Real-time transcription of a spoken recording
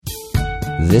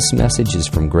This message is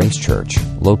from Grace Church,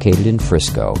 located in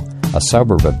Frisco, a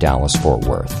suburb of Dallas-Fort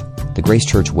Worth. The Grace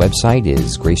Church website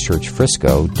is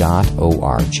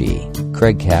gracechurchfrisco.org.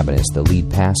 Craig Cabanis, the lead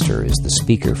pastor, is the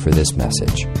speaker for this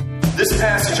message. This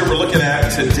passage that we're looking at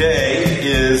today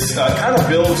is kind of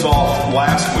builds off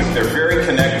last week. They're very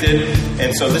connected,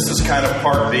 and so this is kind of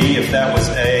part B. If that was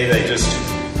A, they just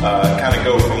kind of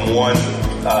go from one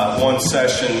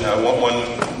session,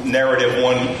 one narrative,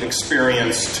 one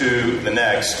experience to the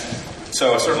next.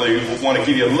 So I certainly want to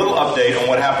give you a little update on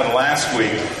what happened last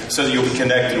week so that you'll be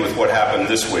connected with what happened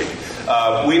this week.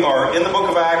 We are in the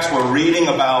book of Acts. We're reading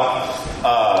about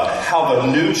how the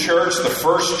new church, the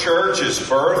first church, is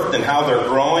birthed and how they're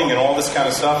growing and all this kind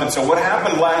of stuff. And so what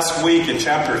happened last week in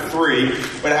chapter 3,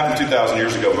 what happened 2,000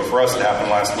 years ago, but for us it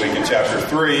happened last week in chapter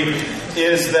 3,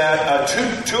 is that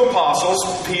two apostles,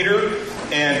 Peter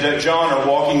and John, are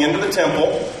walking into the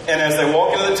temple. And as they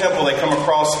walk into the temple, they come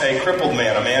across a crippled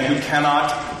man, a man who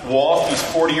cannot walk. He's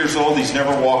 40 years old. He's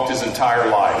never walked his entire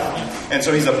life. And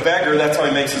so he's a beggar. That's how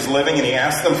he makes his living. And he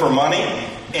asks them for money.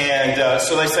 And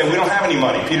so they say, we don't have any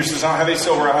money. Peter says, I don't have any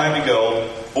silver. I don't have any gold.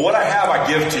 But what I have, I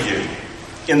give to you.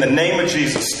 In the name of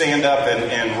Jesus, stand up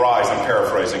and rise. I'm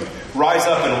paraphrasing. Rise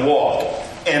up and walk.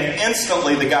 And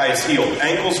instantly the guy is healed.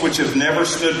 Ankles which have never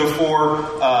stood before,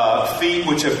 feet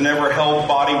which have never held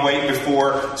body weight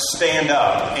before, stand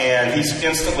up. And he's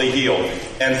instantly healed.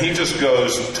 And he just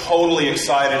goes totally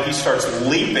excited. He starts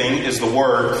leaping, is the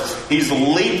word. He's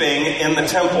leaping in the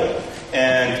temple.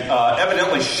 And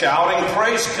evidently shouting,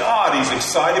 praise God. He's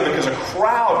excited because a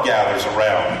crowd gathers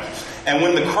around. And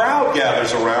when the crowd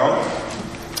gathers around,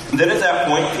 then at that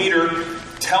point Peter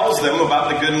tells them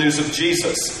about the good news of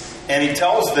Jesus. And he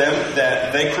tells them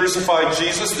that they crucified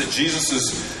Jesus, that Jesus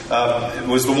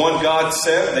was the one God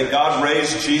sent, that God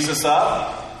raised Jesus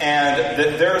up, and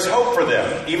that there is hope for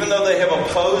them. Even though they have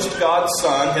opposed God's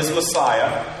Son, His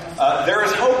Messiah, there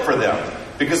is hope for them.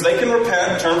 Because they can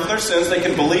repent, turn from their sins, they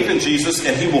can believe in Jesus,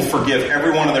 and He will forgive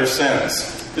every one of their sins.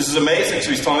 This is amazing. So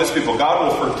He's telling His people, God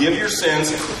will forgive your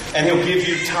sins, and He'll give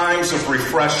you times of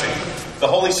refreshing. The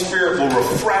Holy Spirit will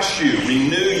refresh you,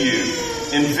 renew you,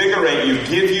 invigorate you,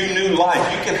 give you new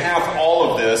life. You can have all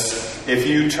of this if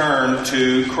you turn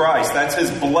to Christ. That's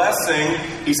His blessing.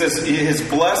 He says His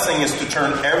blessing is to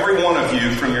turn every one of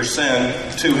you from your sin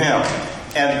to Him.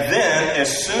 And then,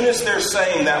 as soon as they're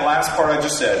saying that last part I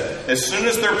just said, as soon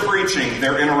as they're preaching,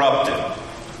 they're interrupted.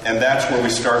 And that's where we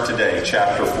start today,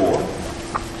 chapter 4.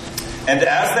 And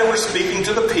as they were speaking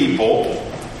to the people,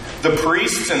 the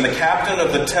priests and the captain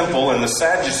of the temple and the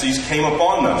Sadducees came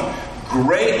upon them,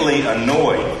 greatly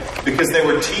annoyed, because they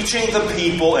were teaching the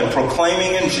people and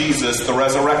proclaiming in Jesus the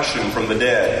resurrection from the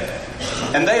dead.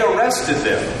 And they arrested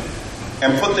them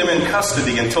and put them in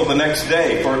custody until the next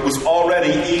day, for it was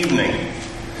already evening.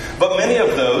 But many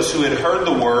of those who had heard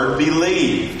the word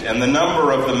believed, and the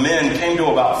number of the men came to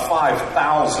about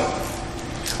 5,000.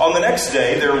 On the next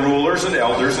day, their rulers and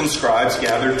elders and scribes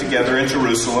gathered together in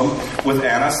Jerusalem with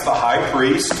Annas the high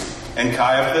priest, and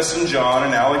Caiaphas and John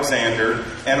and Alexander,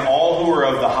 and all who were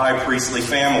of the high priestly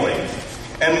family.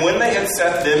 And when they had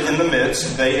set them in the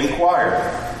midst, they inquired,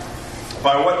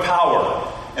 by what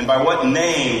power and by what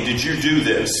name did you do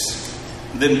this?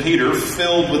 Then Peter,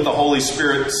 filled with the Holy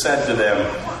Spirit, said to them,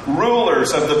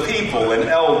 rulers of the people and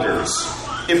elders,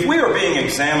 if we are being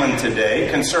examined today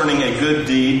concerning a good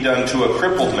deed done to a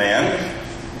crippled man,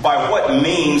 by what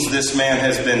means this man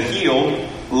has been healed,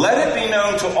 let it be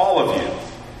known to all of you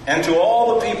and to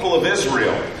all the people of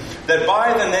Israel that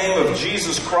by the name of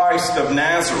Jesus Christ of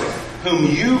Nazareth, whom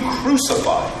you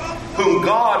crucified, whom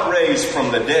God raised from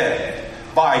the dead,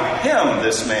 by Him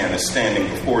this man is standing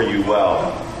before you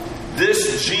well.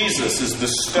 This Jesus is the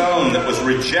stone that was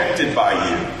rejected by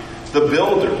you, the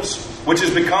builders, which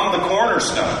has become the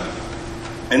cornerstone.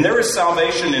 And there is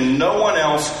salvation in no one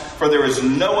else, for there is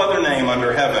no other name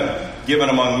under heaven given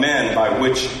among men by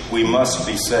which we must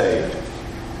be saved.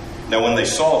 Now when they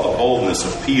saw the boldness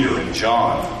of Peter and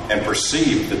John and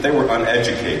perceived that they were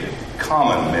uneducated,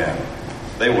 common men,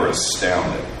 they were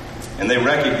astounded. And they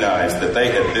recognized that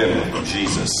they had been with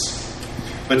Jesus.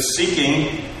 But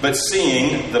seeing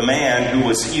the man who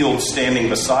was healed standing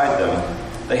beside them,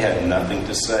 they had nothing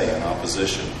to say in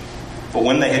opposition. But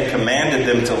when they had commanded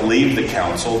them to leave the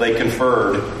council, they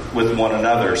conferred with one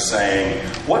another, saying,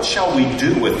 what shall we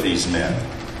do with these men?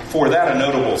 For that a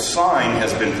notable sign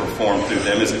has been performed through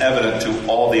them is evident to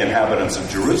all the inhabitants of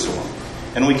Jerusalem,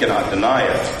 and we cannot deny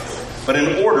it. But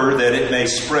in order that it may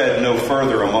spread no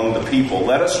further among the people,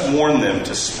 let us warn them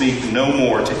to speak no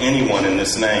more to anyone in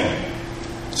this name.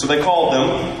 So they called them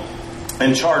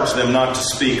and charged them not to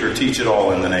speak or teach at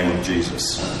all in the name of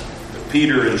Jesus.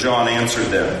 Peter and John answered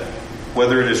them,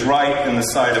 "Whether it is right in the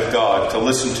sight of God to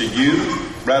listen to you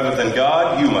rather than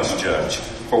God, you must judge.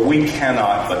 For we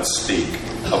cannot but speak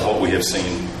of what we have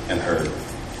seen and heard."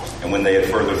 And when they had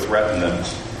further threatened them,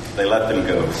 they let them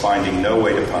go, finding no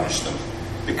way to punish them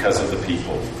because of the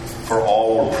people. For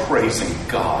all were praising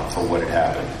God for what had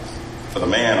happened. For the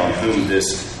man on whom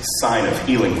this sign of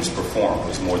healing was performed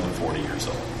was more than 40 years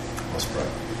old. Let's pray.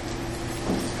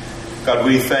 God,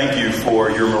 we thank you for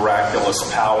your miraculous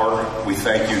power. We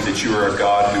thank you that you are a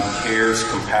God who cares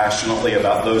compassionately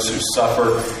about those who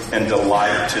suffer and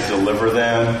delight to deliver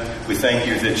them. We thank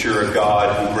you that you're a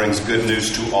God who brings good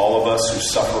news to all of us who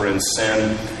suffer in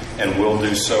sin and will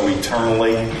do so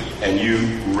eternally. And you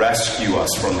rescue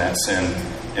us from that sin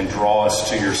and draw us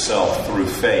to yourself through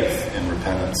faith and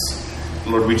repentance.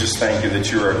 Lord, we just thank you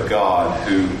that you're a God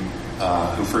who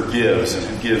forgives and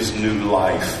who gives new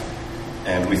life.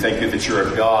 And we thank you that you're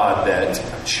a God that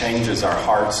changes our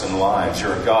hearts and lives.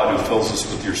 You're a God who fills us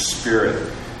with your Spirit,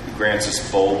 who grants us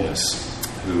boldness,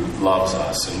 who loves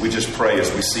us. And we just pray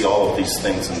as we see all of these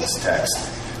things in this text,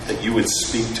 that you would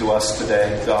speak to us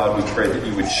today. God, we pray that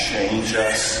you would change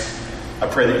us. I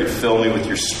pray that you'd fill me with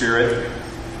your Spirit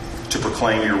to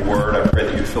proclaim your word. I pray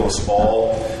that you'd fill us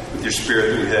all with your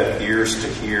Spirit, that we'd have ears to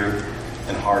hear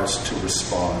and hearts to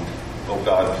respond. Oh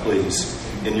God, please,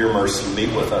 in your mercy,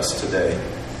 meet with us today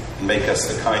and make us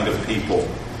the kind of people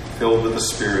filled with the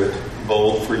Spirit,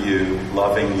 bold for you,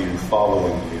 loving you,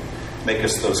 following you. Make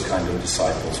us those kind of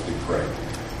disciples, we pray.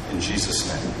 In Jesus'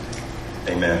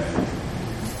 name, amen.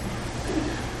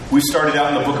 We started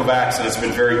out in the book of Acts, and it's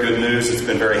been very good news. It's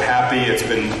been very happy. It's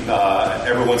been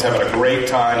everyone's having a great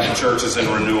time. The church is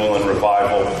in renewal and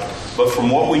revival. But from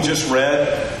what we just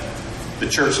read, the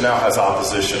church now has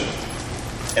opposition.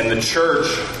 And the church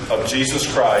of Jesus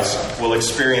Christ will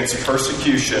experience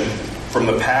persecution from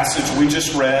the passage we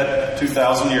just read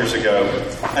 2,000 years ago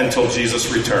until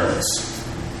Jesus returns.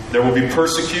 There will be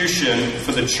persecution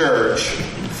for the church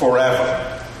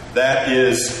forever. That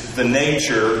is the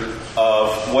nature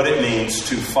of what it means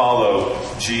to follow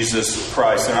Jesus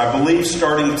Christ. And I believe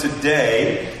starting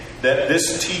today that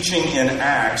this teaching in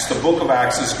Acts, the book of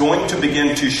Acts, is going to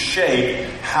begin to shape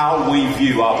how we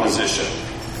view opposition.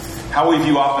 How we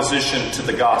view opposition to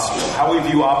the gospel. How we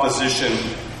view opposition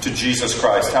to Jesus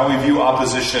Christ. How we view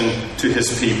opposition to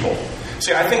his people.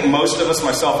 See, I think most of us,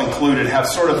 myself included, have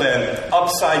sort of an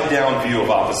upside-down view of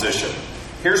opposition.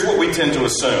 Here's what we tend to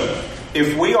assume.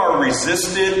 If we are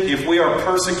resisted, if we are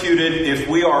persecuted, if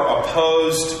we are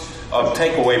opposed,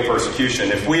 take away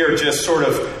persecution, if we are just sort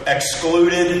of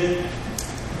excluded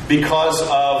because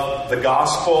of the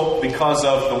gospel, because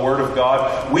of the Word of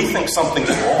God, we think something's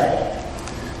wrong.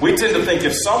 We tend to think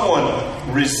if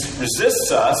someone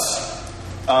resists us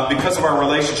because of our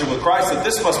relationship with Christ, that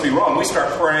this must be wrong. We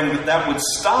start praying that that would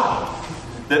stop.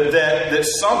 That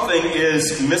something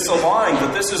is misaligned,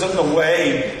 that this isn't the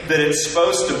way that it's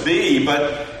supposed to be.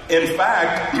 But in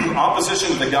fact,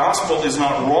 opposition to the gospel is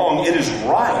not wrong, it is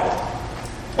right.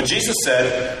 Jesus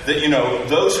said that,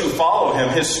 those who follow him,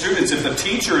 his students, if the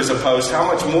teacher is opposed, how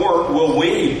much more will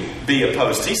we be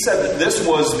opposed? He said that this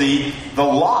was the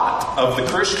lot of the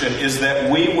Christian, is that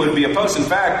we would be opposed. In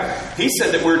fact, he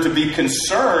said that we're to be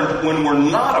concerned when we're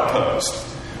not opposed.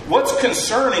 What's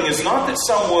concerning is not that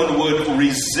someone would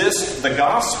resist the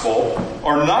gospel,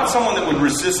 or not someone that would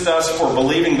resist us for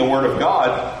believing the Word of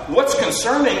God. What's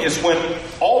concerning is when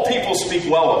all people speak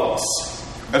well of us.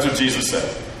 That's what Jesus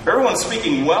said. Everyone's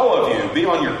speaking well of you. Be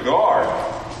on your guard.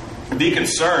 Be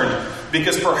concerned,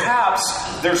 because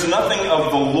perhaps there's nothing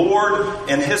of the Lord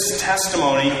and his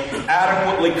testimony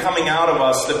adequately coming out of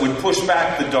us that would push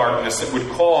back the darkness, that would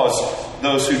cause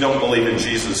those who don't believe in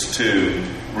Jesus to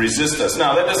resist us.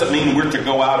 Now, that doesn't mean we're to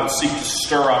go out and seek to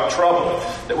stir up trouble.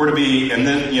 That we're to be, and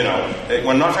then,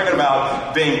 we're not talking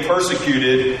about being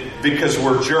persecuted because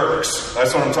we're jerks.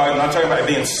 That's what I'm talking about. I'm not talking about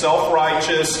being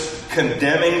self-righteous,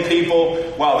 condemning people.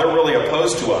 Wow, they're really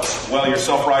opposed to us. Well, you're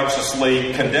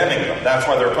self-righteously condemning them. That's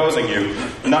why they're opposing you,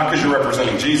 not because you're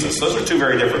representing Jesus. Those are two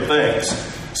very different things.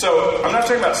 So I'm not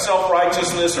talking about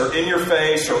self-righteousness or in your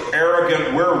face or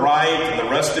arrogant, we're right and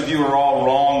the rest of you are all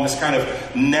wrong. This kind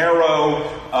of narrow,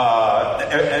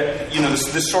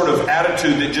 this sort of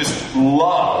attitude that just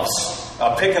loves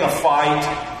picking a fight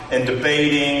and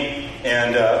debating.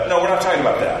 And no, we're not talking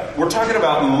about that. We're talking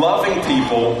about loving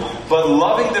people, but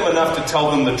loving them enough to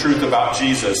tell them the truth about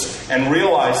Jesus and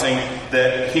realizing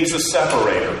that he's a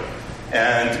separator.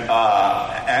 And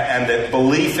and that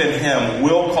belief in him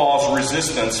will cause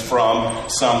resistance from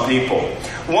some people.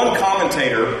 One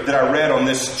commentator that I read on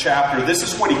this chapter, this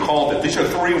is what he called it. These are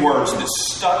 3 words that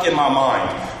stuck in my mind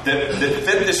that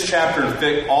fit this chapter and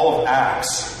fit all of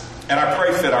Acts. And I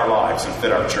pray fit our lives and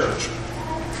fit our church.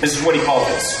 This is what he called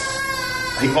this.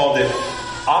 He called it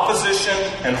opposition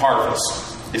and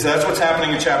harvest. He said that's what's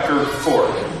happening in chapter 4.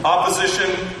 Opposition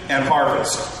and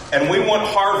harvest. And we want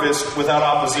harvest without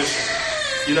opposition.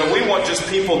 You know, we want just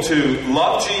people to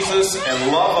love Jesus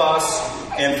and love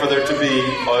us, and for there to be,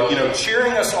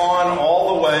 cheering us on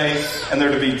all the way, and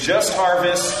there to be just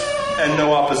harvest and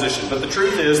no opposition. But the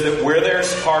truth is that where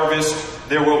there's harvest,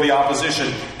 there will be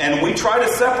opposition. And we try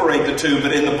to separate the two,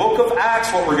 but in the book of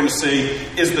Acts, what we're going to see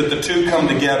is that the two come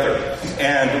together.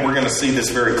 And we're going to see this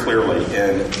very clearly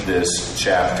in this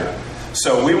chapter.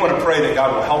 So we want to pray that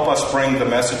God will help us bring the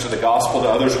message of the gospel to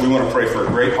others. We want to pray for a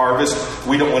great harvest.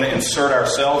 We don't want to insert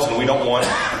ourselves, and we don't want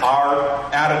our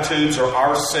attitudes or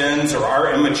our sins or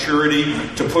our immaturity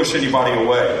to push anybody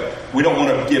away. We don't want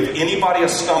to give anybody a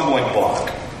stumbling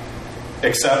block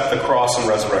except the cross and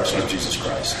resurrection of Jesus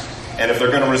Christ. And if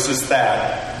they're going to resist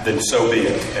that, then so be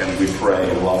it. And we pray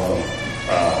and love them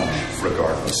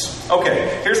regardless.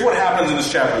 Okay, here's what happens in this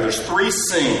chapter. There's 3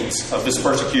 scenes of this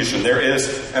persecution. There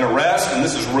is an arrest, and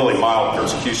this is really mild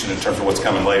persecution in terms of what's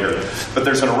coming later. But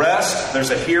there's an arrest,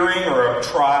 there's a hearing or a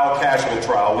trial, casual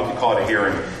trial. We could call it a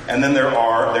hearing. And then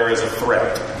there is a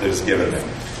threat that is given them.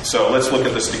 So let's look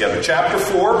at this together. Chapter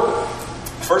 4.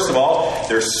 First of all,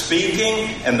 they're speaking,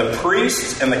 and the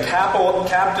priests and the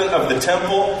captain of the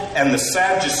temple and the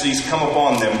Sadducees come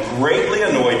upon them, greatly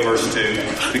annoyed, verse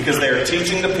 2, because they are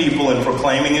teaching the people and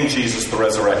proclaiming in Jesus the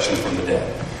resurrection from the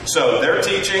dead. So they're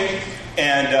teaching,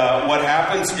 and what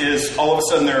happens is all of a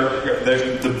sudden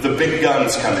the big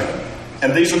guns come in.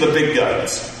 And these are the big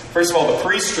guns. First of all, the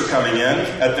priests are coming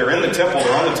in. They're in the temple.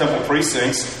 They're on the temple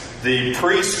precincts. The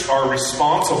priests are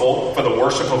responsible for the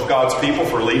worship of God's people,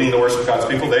 for leading the worship of God's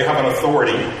people. They have an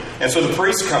authority. And so the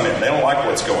priests come in. They don't like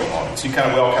what's going on. So we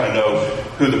all kind of know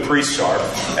who the priests are.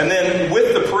 And then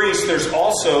with the priests, there's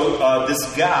also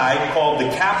this guy called the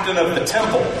captain of the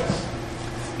temple.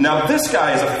 Now, this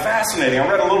guy is I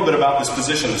read a little bit about this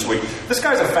position this week. This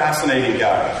guy's a fascinating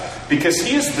guy because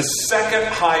he is the second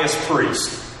highest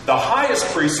priest. The highest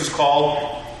priest is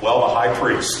called, the high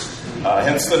priest.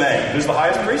 Hence the name. Who's the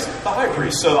highest priest? The high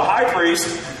priest. So the high priest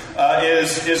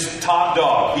is top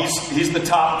dog. He's the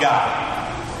top guy.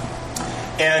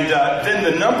 And then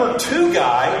the number 2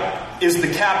 guy is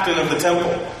the captain of the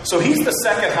temple. So he's the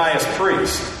second highest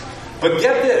priest. But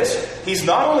get this. He's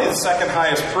not only the second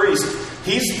highest priest,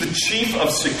 he's the chief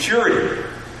of security.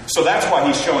 So that's why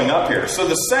he's showing up here. So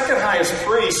the second highest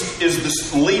priest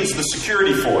leads the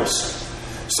security force.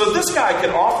 So this guy can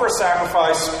offer a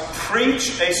sacrifice,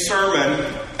 preach a sermon,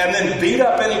 and then beat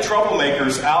up any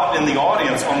troublemakers out in the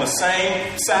audience on the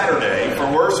same Saturday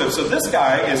for worship. So this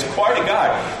guy is quite a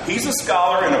guy. He's a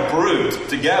scholar and a brute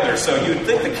together. So you'd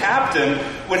think the captain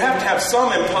would have to have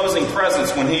some imposing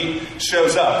presence when he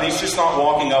shows up. He's just not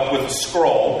walking up with a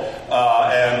scroll,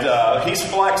 and he's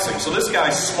flexing. So this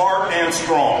guy's smart and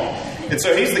strong. And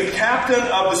so he's the captain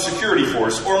of the security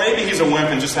force. Or maybe he's a wimp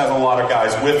and just has a lot of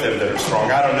guys with him that are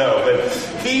strong. I don't know. But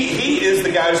he is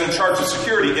the guy who's in charge of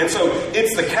security. And so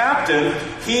it's the captain,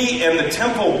 he and the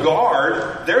temple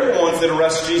guard, they're the ones that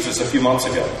arrested Jesus a few months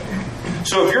ago.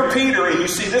 So if you're Peter and you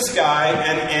see this guy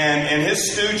and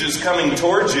his stooges coming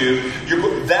towards you,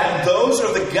 those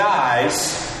are the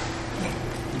guys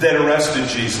that arrested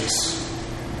Jesus.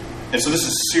 And so this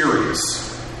is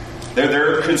serious.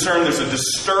 They're concerned there's a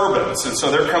disturbance, and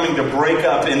so they're coming to break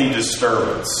up any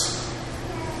disturbance.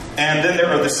 And then there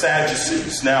are the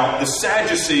Sadducees. Now, the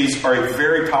Sadducees are a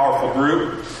very powerful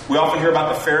group. We often hear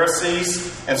about the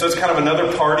Pharisees, and so it's kind of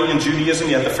another party in Judaism.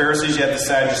 You have the Pharisees, you have the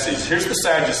Sadducees. Here's the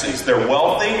Sadducees. They're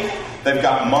wealthy, they've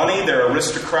got money, they're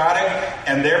aristocratic,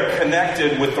 and they're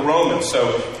connected with the Romans.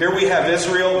 So here we have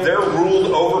Israel. They're ruled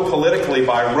over politically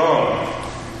by Rome.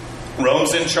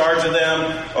 Rome's in charge of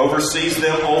them, oversees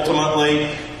them ultimately.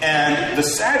 And the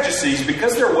Sadducees,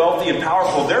 because they're wealthy and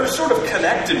powerful, they're sort of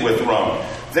connected with Rome.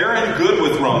 They're in good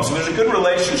with Rome. So there's a good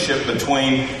relationship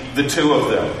between the two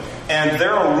of them. And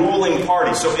they're a ruling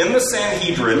party. So in the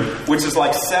Sanhedrin, which is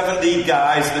like 70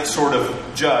 guys that sort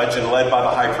of judge and led by the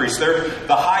high priest, they're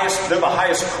the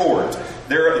highest court.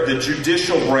 They're the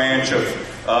judicial branch of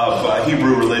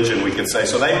Hebrew religion, we could say.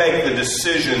 So they make the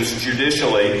decisions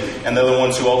judicially, and they're the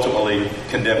ones who ultimately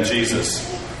condemn Jesus.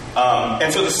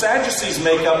 And so the Sadducees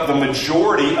make up the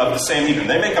majority of the Sanhedrin.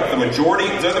 They make up the majority.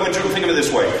 They're the majority. Think of it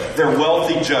this way. They're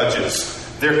wealthy judges.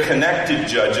 They're connected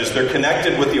judges. They're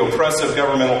connected with the oppressive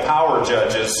governmental power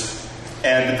judges.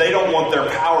 and they don't want their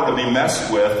power to be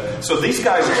messed with. So these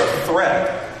guys are a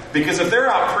threat. Because if they're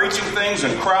out preaching things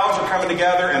and crowds are coming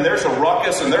together and there's a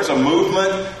ruckus and there's a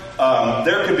movement,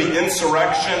 there could be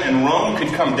insurrection and Rome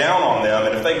could come down on them.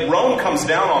 And if Rome comes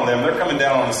down on them, they're coming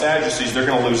down on the Sadducees, they're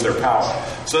going to lose their power.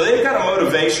 So they've got a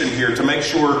motivation here to make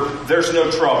sure there's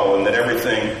no trouble and that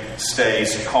everything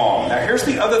stays calm. Now here's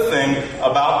the other thing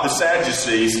about the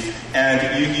Sadducees,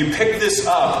 and you pick this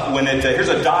up when here's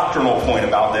a doctrinal point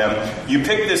about them. You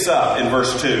pick this up in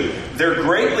verse 2. They're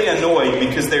greatly annoyed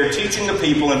because they're teaching the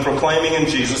people and proclaiming in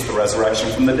Jesus the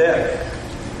resurrection from the dead.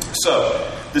 So,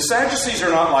 the Sadducees are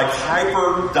not like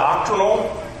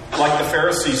hyper-doctrinal like the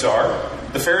Pharisees are.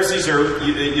 The Pharisees are,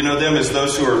 you know them as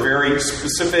those who are very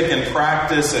specific in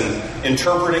practice and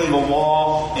interpreting the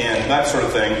law and that sort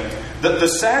of thing. The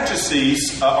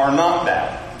Sadducees are not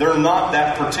that. They're not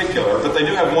that particular, but they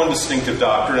do have one distinctive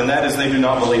doctrine, and that is they do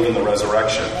not believe in the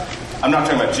resurrection. I'm not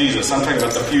talking about Jesus. I'm talking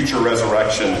about the future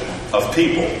resurrection of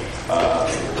people.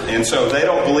 And so they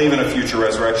don't believe in a future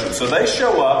resurrection. So they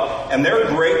show up, and they're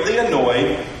greatly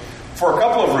annoyed for a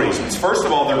couple of reasons. First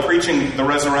of all, they're preaching the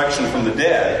resurrection from the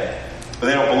dead, but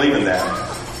they don't believe in that.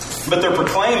 But they're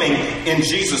proclaiming in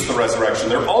Jesus the resurrection.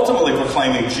 They're ultimately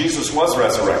proclaiming Jesus was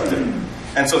resurrected.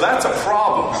 And so that's a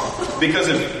problem. Because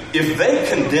if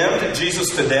they condemned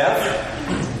Jesus to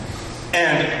death,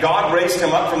 and God raised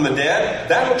him up from the dead,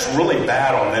 that looks really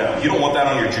bad on them. You don't want that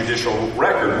on your judicial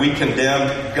record. We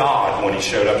condemned God when he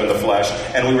showed up in the flesh,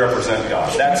 and we represent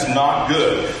God. That's not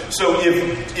good. So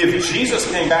if Jesus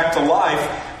came back to life,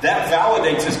 that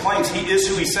validates his claims. He is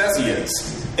who he says he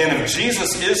is. And if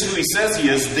Jesus is who he says he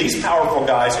is, these powerful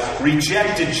guys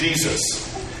rejected Jesus.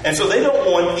 And so they don't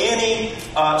want any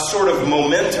sort of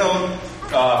momentum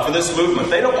for this movement.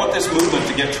 They don't want this movement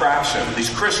to get traction, these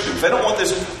Christians. They don't want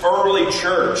this early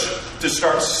church to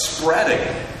start spreading,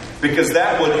 because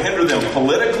that would hinder them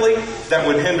politically, that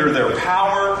would hinder their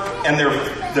power, and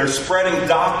they're spreading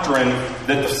doctrine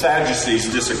that the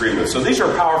Sadducees disagree with. So these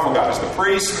are powerful guys. The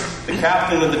priest, the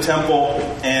captain of the temple,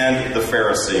 and the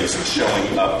Pharisees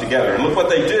showing up together. And look what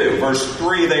they do. Verse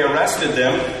 3, they arrested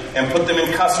them and put them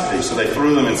in custody. So they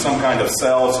threw them in some kind of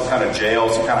cell, some kind of jail,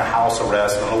 some kind of house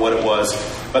arrest. I don't know what it was.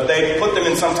 But they put them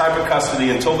in some type of custody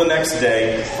until the next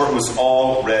day, for it was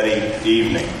already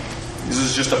evening. This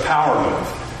is just a power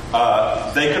move.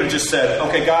 They could have just said,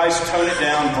 okay, guys, tone it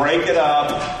down, break it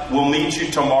up. We'll meet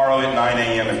you tomorrow at 9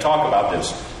 a.m. and talk about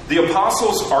this. The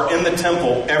apostles are in the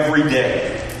temple every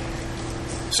day.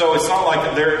 So it's not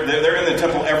like they're in the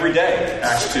temple every day,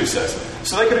 Acts 2 says.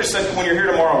 So they could have said, when you're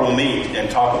here tomorrow, we'll meet and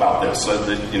talk about this. So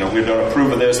that, we don't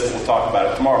approve of this, but we'll talk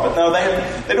about it tomorrow. But no,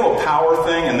 they do a power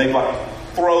thing, and they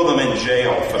throw them in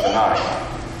jail for the night.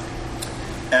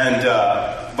 And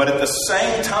but at the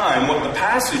same time, what the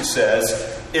passage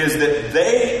says is that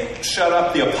they shut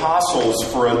up the apostles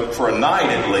for a night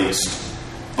at least.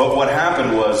 But what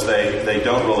happened was they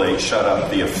don't really shut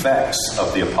up the effects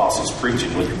of the apostles'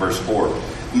 preaching. Look at verse 4.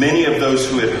 Many of those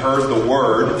who had heard the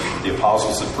word, the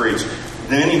apostles had preached,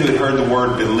 many who had heard the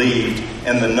word believed,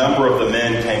 and the number of the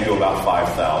men came to about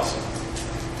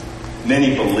 5,000.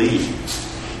 Many believed.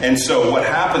 And so what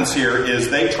happens here is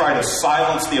they try to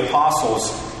silence the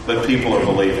apostles, but people are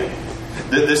believing.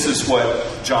 This is what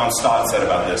John Stott said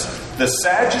about this. The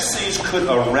Sadducees could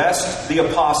arrest the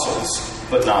apostles,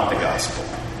 but not the gospel.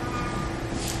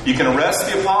 You can arrest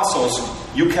the apostles,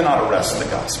 you cannot arrest the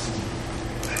gospel.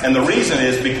 And the reason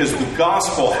is because the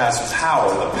gospel has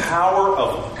power. The power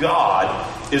of God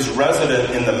is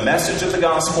resident in the message of the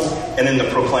gospel and in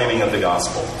the proclaiming of the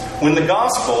gospel. When the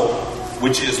gospel,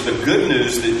 which is the good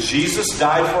news that Jesus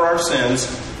died for our sins,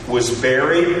 was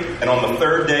buried, and on the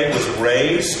third day was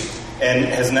raised, and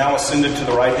has now ascended to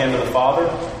the right hand of the Father,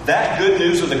 that good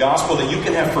news of the gospel that you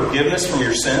can have forgiveness from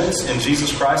your sins in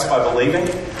Jesus Christ by believing,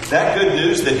 that good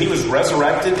news that he was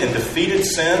resurrected and defeated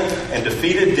sin and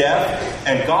defeated death,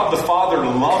 and God the Father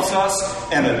loves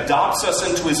us and adopts us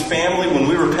into his family. When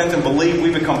we repent and believe,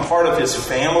 we become part of his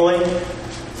family.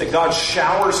 That God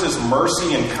showers his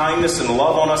mercy and kindness and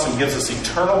love on us and gives us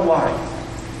eternal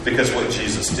life because of what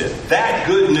Jesus did. That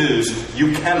good news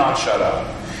you cannot shut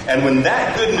up. And when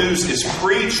that good news is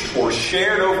preached or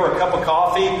shared over a cup of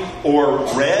coffee or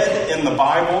read in the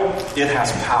Bible, it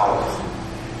has power.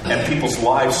 And people's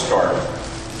lives start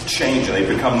changing. They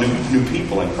become new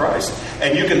people in Christ.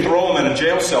 And you can throw them in a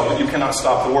jail cell, but you cannot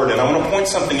stop the word. And I want to point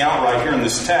something out right here in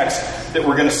this text that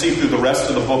we're going to see through the rest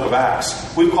of the book of Acts.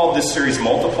 We've called this series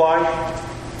Multiply.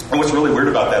 And what's really weird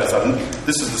about that is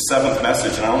this is the 7th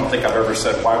message, and I don't think I've ever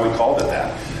said why we called it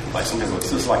that. Like somebody's like,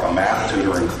 this is like a math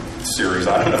tutoring series.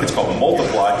 I don't know. It's called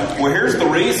Multiply. Well, here's the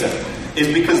reason.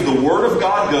 is because the Word of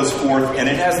God goes forth and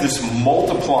it has this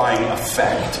multiplying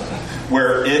effect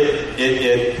where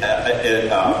it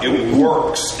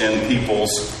works in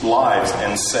people's lives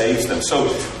and saves them. So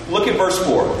look at verse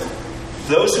 4.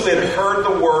 Those who had heard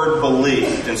the word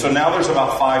believed. And so now there's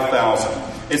about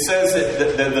 5,000. It says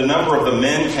that the number of the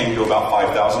men came to about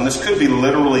 5,000. This could be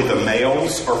literally the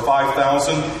males or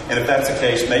 5,000. And if that's the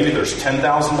case, maybe there's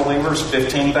 10,000 believers,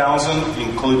 15,000. If you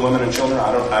include women and children,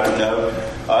 I don't know.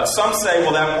 Some say,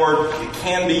 well, that word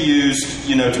can be used,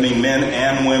 to mean men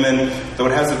and women, though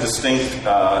it has a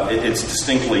it's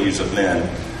distinctly used of men.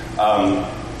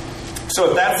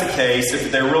 So if that's the case,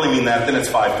 if they really mean that, then it's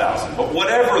 5,000. But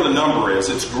whatever the number is,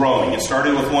 it's growing. It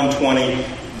started with 120.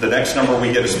 The next number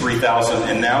we get is 3,000.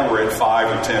 And now we're at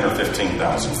 5 or 10 or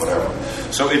 15,000, whatever.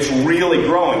 So it's really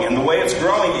growing. And the way it's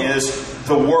growing is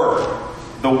the Word.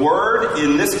 The Word,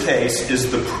 in this case,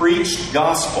 is the preached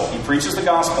gospel. He preaches the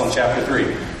gospel in chapter 3.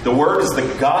 The Word is the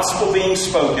gospel being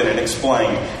spoken and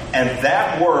explained. And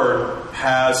that Word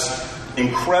has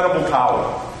incredible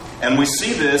power. And we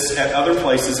see this at other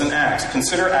places in Acts.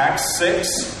 Consider Acts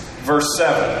 6, verse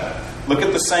 7. Look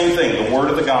at the same thing, the word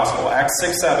of the gospel. Acts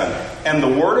 6, 7. And the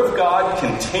word of God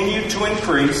continued to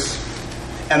increase,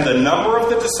 and the number of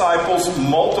the disciples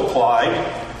multiplied,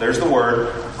 there's the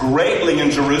word, greatly in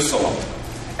Jerusalem.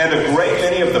 And a great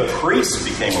many of the priests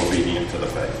became obedient to the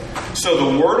faith.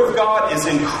 So the word of God is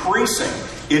increasing.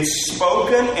 It's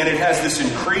spoken and it has this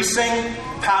increasing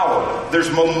power. There's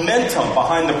momentum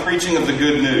behind the preaching of the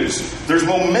good news. There's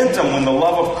momentum when the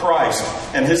love of Christ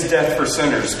and His death for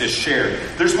sinners is shared.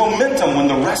 There's momentum when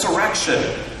the resurrection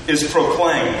is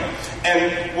proclaimed.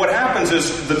 And what happens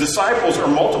is the disciples are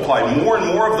multiplied. More and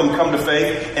more of them come to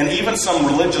faith, and even some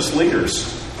religious leaders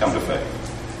come to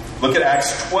faith. Look at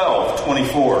Acts 12,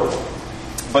 24.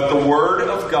 But the word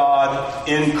of God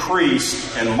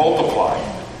increased and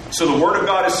multiplied. So the Word of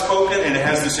God is spoken and it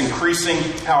has this increasing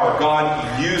power.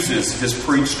 God uses His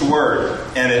preached Word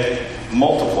and it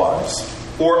multiplies.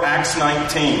 Or Acts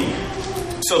 19.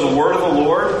 So the Word of the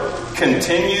Lord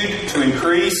continued to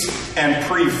increase and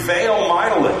prevail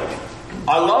mightily.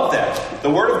 I love that. The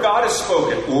Word of God is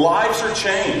spoken. Lives are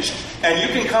changed. And you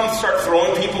can come start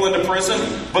throwing people into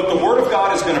prison, but the Word of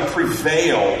God is going to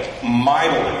prevail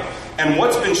mightily. And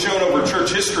what's been shown over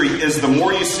church history is the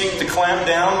more you seek to clamp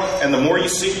down, and the more you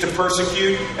seek to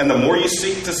persecute, and the more you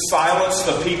seek to silence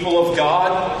the people of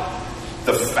God,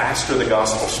 the faster the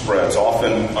gospel spreads,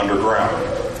 often underground.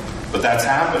 But that's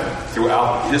happened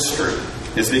throughout history,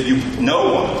 is that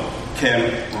no one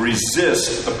can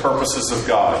resist the purposes of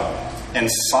God and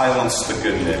silence the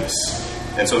good news.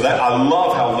 And so that I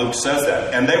love how Luke says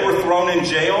that. And they were thrown in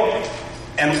jail,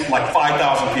 and like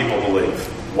 5,000 people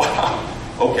believe. Wow.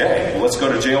 Okay, well, let's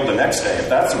go to jail the next day if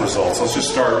that's the results. Let's just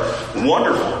start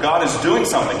wonderful. God is doing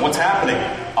something. What's happening?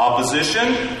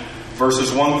 Opposition,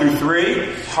 verses 1 through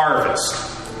 3. Harvest,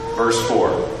 verse 4.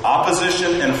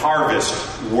 Opposition and harvest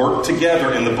work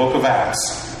together in the book of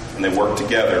Acts. And they work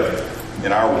together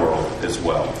in our world as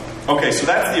well. Okay, so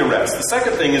that's the arrest. The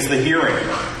second thing is the hearing.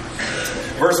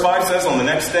 Verse 5 says, on the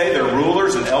next day, their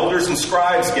rulers and elders and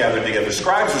scribes gathered together.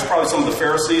 Scribes was probably some of the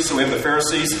Pharisees, so we have the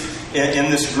Pharisees in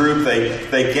this group.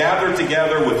 They gathered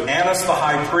together with Annas the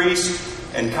high priest,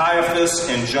 and Caiaphas,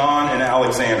 and John, and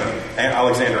Alexander.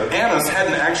 Annas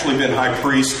hadn't actually been high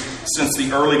priest since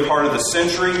the early part of the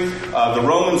century. The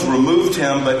Romans removed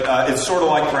him, but it's sort of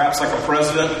like perhaps like a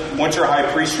president. Once you're a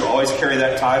high priest, you always carry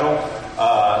that title.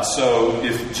 So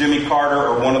if Jimmy Carter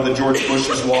or one of the George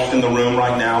Bushes walked in the room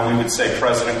right now, we would say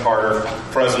President Carter,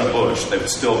 President Bush. They would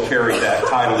still carry that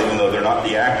title even though they're not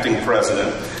the acting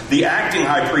president. The acting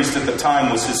high priest at the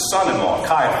time was his son-in-law,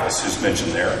 Caiaphas, who's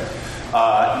mentioned there.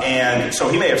 And so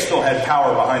he may have still had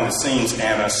power behind the scenes,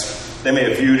 Annas. They may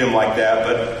have viewed him like that,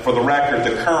 but for the record,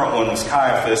 the current one was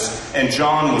Caiaphas, and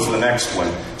John was the next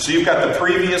one. So you've got the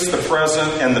previous, the present,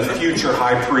 and the future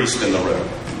high priest in the room.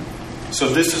 So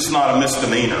this is not a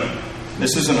misdemeanor.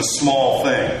 This isn't a small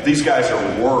thing. These guys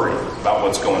are worried about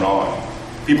what's going on.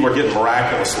 People are getting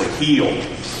miraculously healed.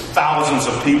 Thousands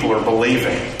of people are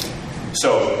believing.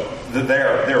 So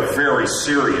they're very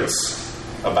serious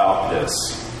about this.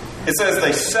 It says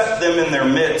they set them in their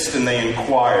midst and they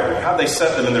inquired. How did they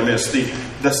set them in their midst?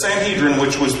 The Sanhedrin,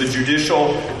 which was the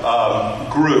judicial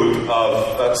group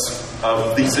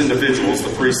of these individuals, the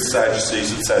priests,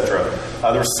 Sadducees, etc.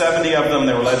 There were 70 of them.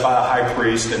 They were led by a high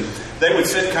priest. And they would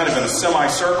sit kind of in a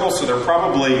semicircle. So they're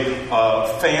probably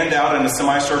fanned out in a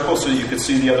semicircle so you could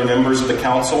see the other members of the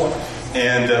council.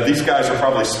 And these guys are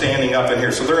probably standing up in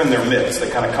here. So they're in their midst. They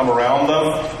kind of come around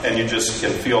them, and you just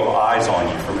can feel the eyes on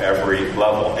you from every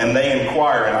level. And they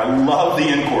inquire, and I love the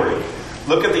inquiry.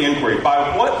 Look at the inquiry.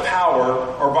 By what power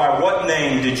or by what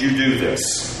name did you do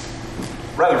this?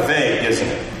 Rather vague, isn't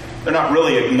it? They're not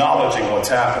really acknowledging what's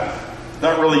happened.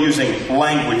 They're not really using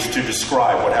language to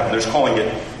describe what happened. They're just calling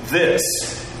it this.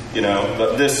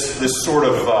 This sort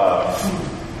of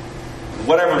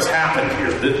whatever's happened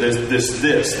here.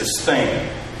 This thing.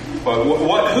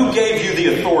 Who gave you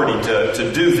the authority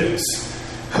to do this?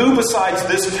 Who besides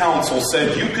this council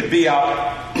said you could be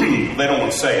out, they don't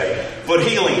want to say it, but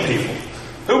healing people?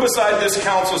 Who beside this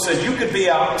council said you could be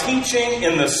out teaching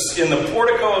in the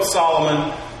portico of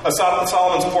Solomon?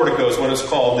 Solomon's portico is what it's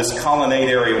called, this colonnade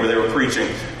area where they were preaching.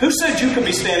 Who said you could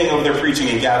be standing over there preaching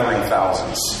and gathering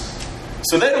thousands?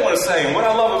 So they don't want to say, and what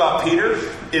I love about Peter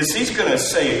is he's going to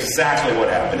say exactly what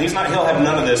happened. He'll have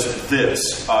none of this.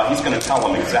 He's going to tell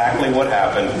them exactly what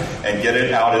happened and get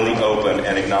it out in the open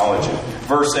and acknowledge it.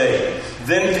 Verse 8,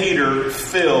 then Peter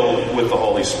filled with the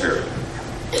Holy Spirit.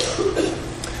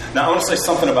 Now I want to say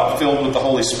something about filled with the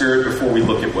Holy Spirit before we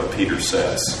look at what Peter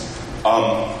says.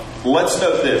 Let's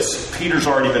note this. Peter's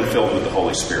already been filled with the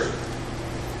Holy Spirit.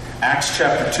 Acts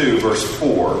chapter 2, verse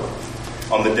 4,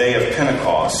 on the day of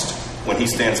Pentecost, when he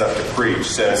stands up to preach,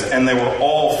 says, and they were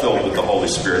all filled with the Holy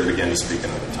Spirit and began to speak in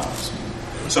other tongues.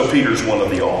 So Peter's one of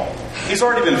the all. He's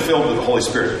already been filled with the Holy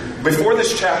Spirit. Before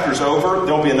this chapter's over,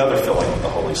 there'll be another filling with the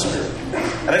Holy Spirit.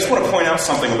 And I just want to point out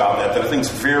something about that I think is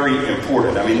very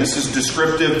important. I mean, this is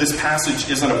descriptive. This passage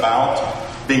isn't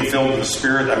about being filled with the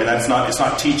Spirit. I mean, it's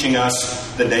not teaching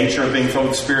us the nature of being filled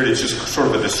with the Spirit. It's just sort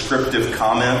of a descriptive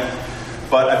comment.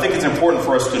 But I think it's important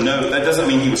for us to note that doesn't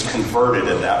mean he was converted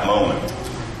at that moment.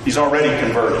 He's already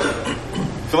converted.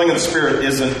 Filling of the Spirit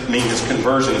doesn't mean his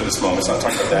conversion at this moment. It's not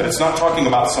talking about that. It's not talking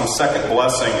about some second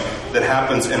blessing that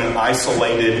happens in an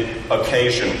isolated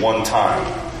occasion one time.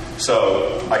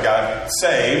 So I got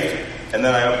saved, and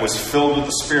then I was filled with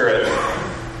the Spirit,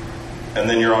 and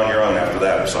then you're on your own after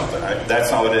that or something.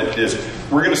 That's not what it is.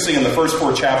 We're going to see in the first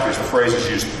 4 chapters the phrase is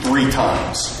used 3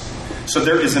 times. So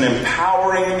there is an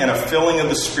empowering and a filling of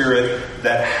the Spirit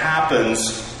that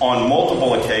happens on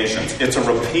multiple occasions. It's a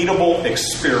repeatable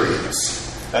experience.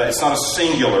 It's not a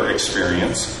singular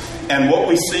experience. And what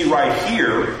we see right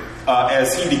here,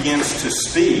 as he begins to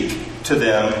speak to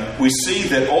them, we see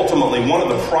that ultimately one of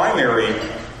the primary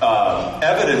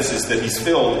evidences that he's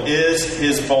filled is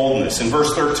his boldness. In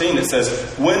verse 13 it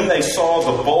says, when they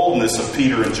saw the boldness of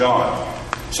Peter and John.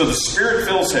 So the Spirit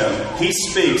fills him, he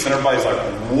speaks, and everybody's like,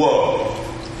 whoa.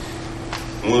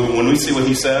 When we see what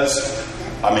he says,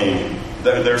 I mean,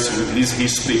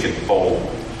 he's speaking bold.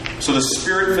 So the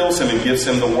Spirit fills him and gives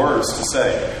him the words to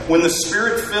say. When the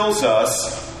Spirit fills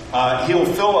us, he'll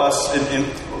fill us in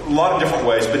a lot of different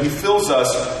ways, but he fills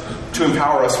us to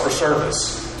empower us for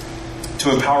service,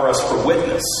 to empower us for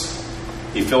witness.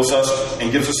 He fills us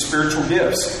and gives us spiritual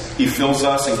gifts. He fills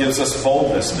us and gives us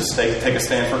boldness to take a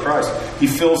stand for Christ. He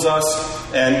fills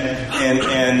us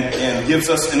and gives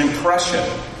us an impression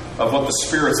of what the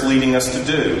Spirit's leading us to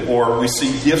do. Or we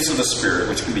see gifts of the Spirit,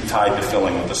 which can be tied to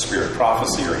filling with the Spirit.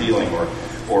 Prophecy or healing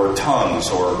or tongues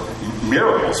or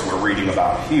miracles we're reading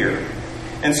about here.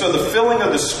 And so the filling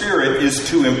of the Spirit is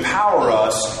to empower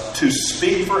us to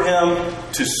speak for Him,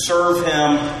 to serve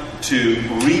Him, to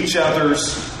reach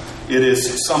others. It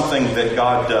is something that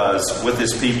God does with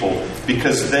His people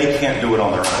because they can't do it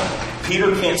on their own.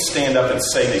 Peter can't stand up and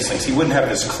say these things. He wouldn't have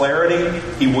this clarity.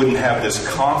 He wouldn't have this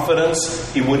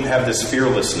confidence. He wouldn't have this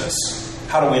fearlessness.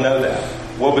 How do we know that?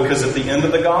 Well, because at the end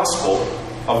of the Gospels,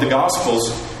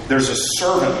 there's a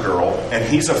servant girl, and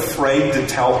he's afraid to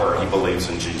tell her he believes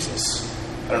in Jesus.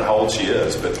 I don't know how old she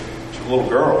is, but she's a little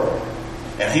girl.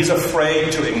 And he's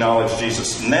afraid to acknowledge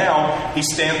Jesus. Now,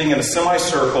 he's standing in a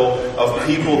semicircle of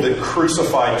people that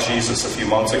crucified Jesus a few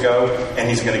months ago, and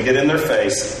he's going to get in their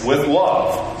face with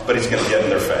love, but he's going to get in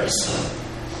their face.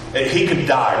 He could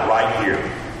die right here,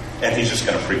 and he's just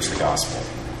going to preach the gospel.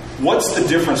 What's the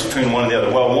difference between one and the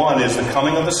other? Well, one is the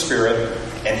coming of the Spirit,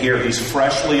 and here he's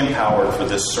freshly empowered for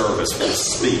this service, for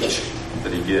this speech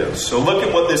that he gives. So look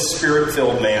at what this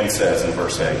Spirit-filled man says in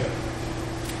verse 8.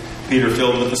 Peter,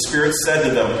 filled with the Spirit, said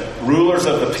to them, rulers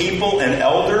of the people and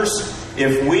elders,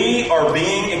 if we are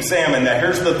being examined, now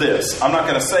here's the this. I'm not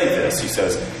going to say this, he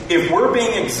says. If we're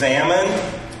being examined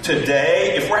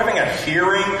today, if we're having a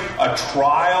hearing, a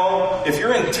trial, if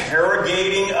you're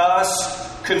interrogating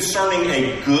us concerning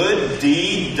a good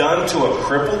deed done to a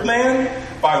crippled man,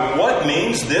 by what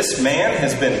means this man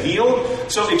has been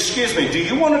healed? So, excuse me, do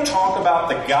you want to talk about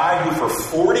the guy who for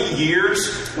 40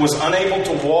 years was unable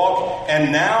to walk,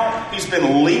 and now he's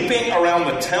been leaping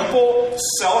around the temple,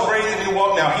 celebrating that he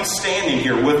walked? Now, he's standing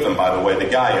here with them, by the way, the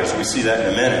guy is. We see that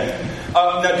in a minute.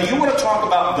 Now, do you want to talk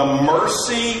about the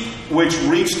mercy which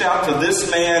reached out to this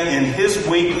man in his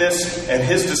weakness and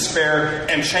his despair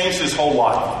and changed his whole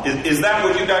life? Is that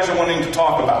what you guys are wanting to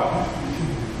talk about?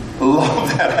 Love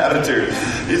that attitude.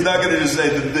 He's not going to just say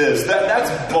this.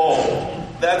 That's bold.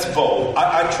 That's bold.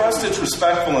 I trust it's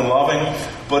respectful and loving,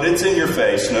 but it's in your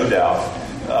face, no doubt.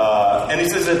 And he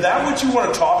says, is that what you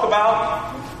want to talk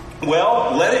about?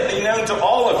 Well, let it be known to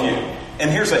all of you. And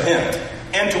here's a hint.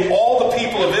 And to all the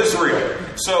people of Israel.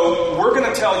 So we're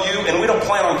going to tell you, and we don't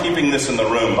plan on keeping this in the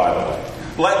room, by the way.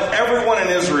 Let everyone in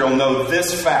Israel know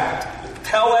this fact.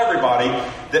 Tell everybody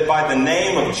that by the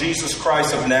name of Jesus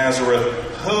Christ of Nazareth,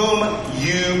 whom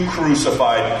you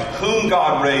crucified, whom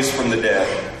God raised from the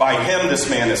dead, by him this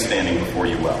man is standing before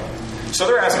you well. So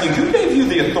they're asking, who gave you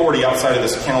the authority outside of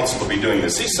this council to be doing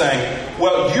this? He's saying,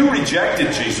 well, you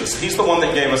rejected Jesus. He's the one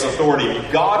that gave us authority.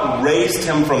 God raised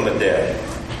him from the dead.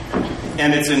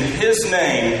 And it's in his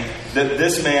name that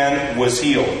this man was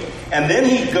healed. And then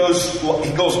he goes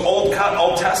Old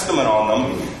Testament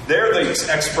on them. They're the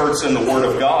experts in the Word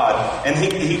of God. And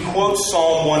he quotes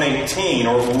Psalm 118,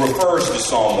 or refers to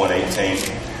Psalm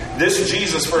 118. This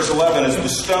Jesus, verse 11, is the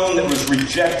stone that was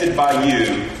rejected by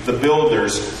you, the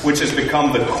builders, which has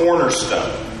become the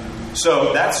cornerstone.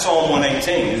 So that's Psalm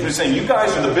 118. He's saying, you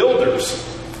guys are the builders.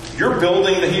 You're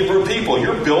building the Hebrew people.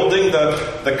 You're building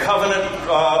the covenant,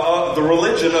 the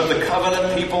religion of the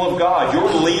covenant people of God. You're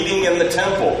leading in the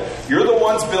temple. You're the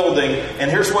ones building.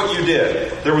 And here's what you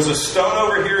did. There was a stone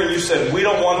over here, and you said, we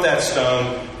don't want that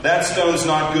stone. That stone's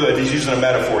not good. He's using a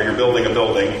metaphor. You're building a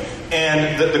building.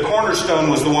 And the cornerstone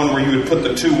was the one where you would put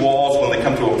the two walls when they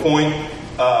come to a point.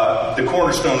 The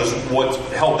cornerstone is what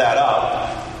held that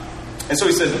up. And so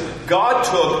he said, God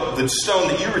took the stone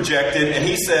that you rejected, and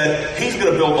he said, he's going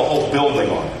to build the whole building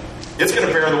on it. It's going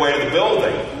to bear the weight of the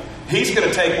building. He's going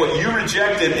to take what you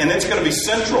rejected, and it's going to be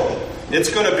central. It's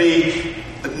going to be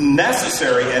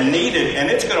necessary and needed, and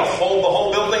it's going to hold the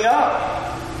whole building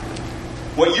up.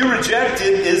 What you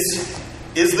rejected is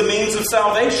the means of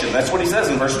salvation. That's what he says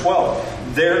in verse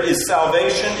 12. There is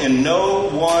salvation in no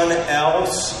one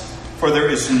else, for there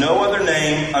is no other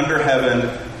name under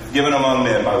heaven given among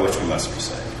men by which we must be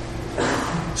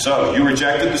saved. So, you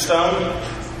rejected the stone?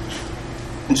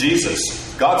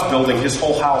 Jesus. God's building his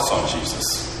whole house on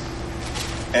Jesus.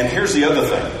 And here's the other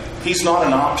thing. He's not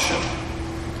an option.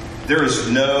 There is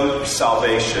no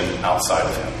salvation outside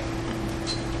of him.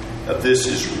 Now, this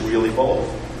is really bold.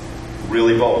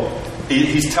 Really bold.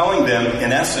 He's telling them,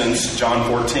 in essence, John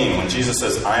 14, when Jesus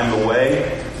says, I am the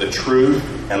way, the truth,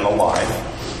 and the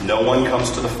life. No one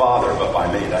comes to the Father but by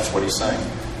me. That's what he's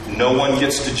saying. No one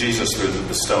gets to Jesus through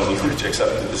the stone you rejected,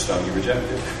 except through the stone you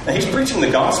rejected. And he's preaching the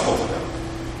gospel to them.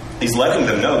 He's letting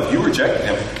them know, you rejected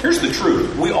him. Here's the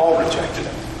truth. We all rejected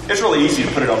him. It's really easy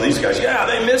to put it on these guys. Yeah,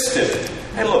 they missed it.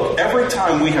 Hey, look, every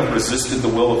time we have resisted the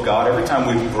will of God, every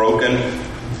time we've broken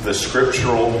the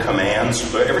scriptural commands,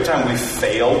 every time we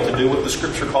fail to do what the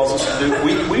scripture calls us to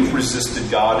do, we've resisted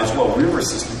God as well. We've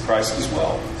resisted Christ as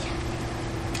well.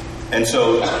 And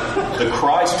so the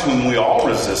Christ whom we all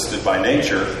resisted by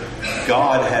nature,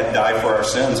 God had died for our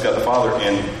sins, God the Father,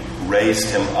 and raised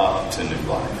him up to new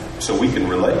life. So we can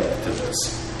relate to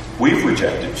this. We've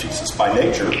rejected Jesus. By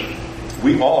nature,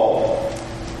 we all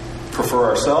prefer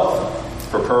ourselves,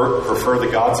 prefer the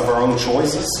gods of our own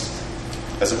choices,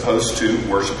 as opposed to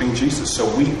worshiping Jesus.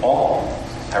 So we all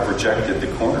have rejected the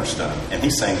cornerstone. And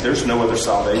he's saying there's no other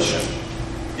salvation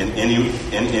in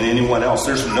anyone else.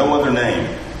 There's no other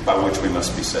name by which we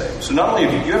must be saved. So not only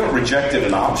have you haven't rejected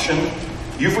an option,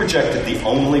 you've rejected the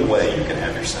only way you can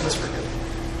have your sins forgiven.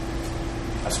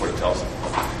 That's what it tells them.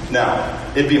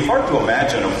 Now, it'd be hard to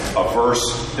imagine a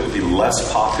verse that would be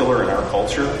less popular in our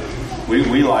culture.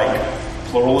 We like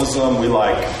pluralism. We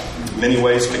like many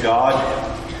ways to God.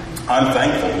 I'm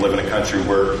thankful to live in a country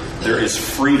where there is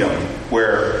freedom,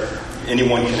 where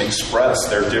anyone can express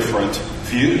their different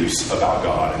views about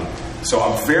God. And so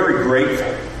I'm very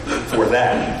grateful for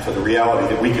that, for the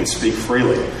reality that we can speak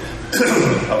freely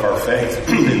of our faith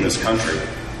in this country,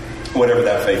 whatever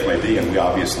that faith may be, and we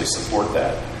obviously support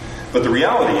that. But the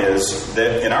reality is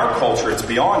that in our culture, it's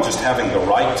beyond just having the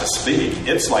right to speak.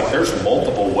 It's like there's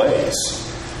multiple ways.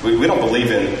 We don't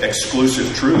believe in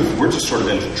exclusive truth. We're just sort of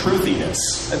into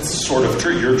truthiness. That's sort of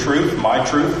true. Your truth, my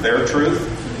truth, their truth,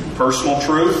 personal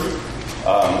truth,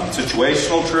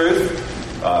 situational truth,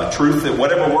 truth that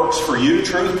whatever works for you,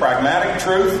 truth, pragmatic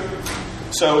truth.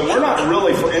 So we're not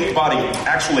really for anybody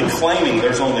actually claiming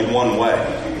there's only one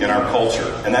way in our culture.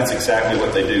 And that's exactly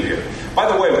what they do here. By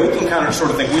the way, we can kind of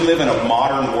sort of think we live in a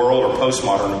modern world or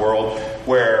postmodern world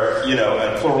where, in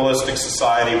a pluralistic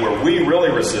society where we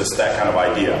really resist that kind of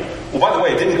idea. Well, by the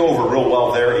way, it didn't go over real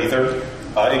well there either.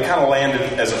 It kind of landed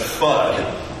as a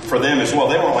thud for them as well.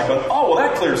 They weren't like, oh, well,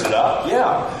 that clears it up.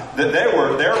 Yeah,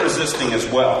 they're resisting as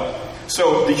well.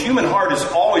 So the human heart is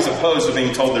always opposed to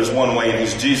being told there's one way and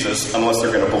he's Jesus, unless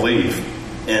they're going to believe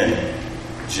in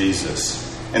Jesus.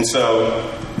 And so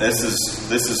this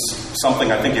is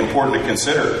something I think important to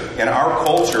consider. In our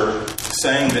culture,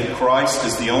 saying that Christ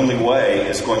is the only way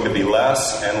is going to be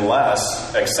less and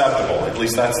less acceptable. At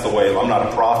least that's the way. I'm not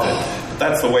a prophet, but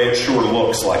that's the way it sure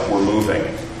looks like we're moving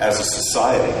as a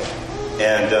society.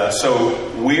 And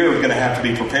so we're going to have to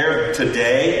be prepared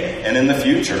today and in the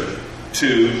future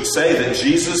to say that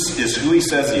Jesus is who he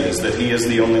says he is, that he is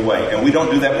the only way. And we don't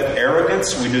do that with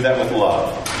arrogance, we do that with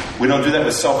love. We don't do that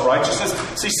with self-righteousness.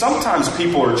 See, sometimes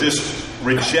people are just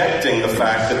rejecting the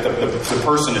fact that the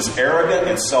person is arrogant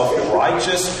and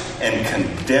self-righteous and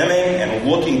condemning and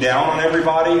looking down on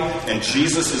everybody. And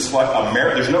Jesus is like a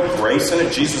merit. There's no grace in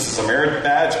it. Jesus is a merit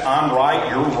badge. I'm right,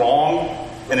 you're wrong.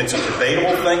 And it's a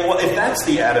debatable thing. Well, if that's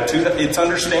the attitude, it's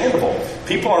understandable.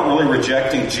 People aren't really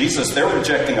rejecting Jesus. They're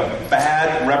rejecting a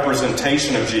bad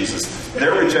representation of Jesus.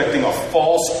 They're rejecting a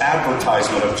false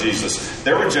advertisement of Jesus.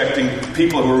 They're rejecting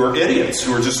people who are idiots,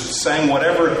 who are just saying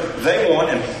whatever they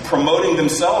want and promoting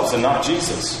themselves and not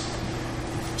Jesus.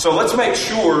 So let's make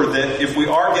sure that if we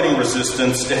are getting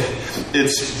resistance,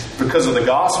 it's because of the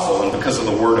gospel and because of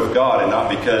the Word of God and not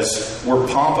because we're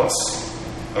pompous.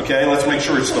 Okay, let's make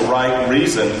sure it's the right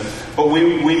reason. But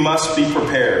we must be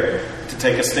prepared to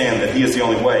take a stand that he is the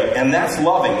only way. And that's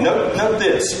loving. Note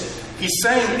this. He's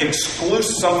saying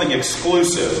something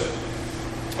exclusive.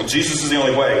 Jesus is the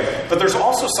only way. But there's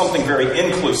also something very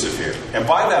inclusive here. And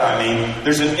by that I mean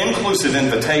there's an inclusive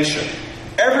invitation.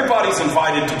 Everybody's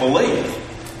invited to believe.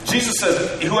 Jesus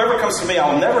says, whoever comes to me,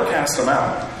 I'll never cast them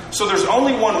out. So there's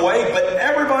only one way, but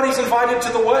everybody's invited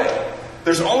to the way.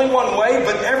 There's only one way,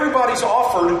 but everybody's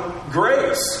offered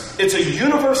grace. It's a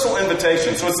universal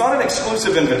invitation. So it's not an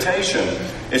exclusive invitation.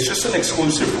 It's just an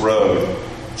exclusive road.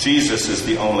 Jesus is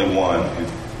the only one who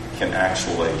can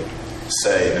actually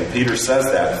save. And Peter says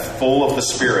that, full of the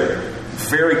Spirit,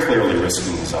 very clearly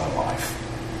risking his own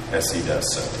life as he does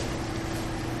so.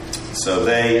 So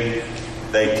they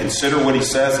consider what he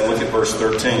says and look at verse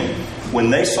 13.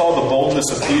 When they saw the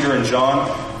boldness of Peter and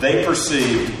John, they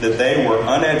perceived that they were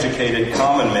uneducated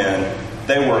common men.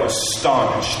 They were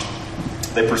astonished.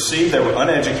 They perceived they were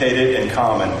uneducated and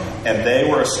common, and they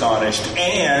were astonished,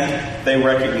 and they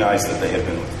recognized that they had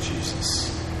been with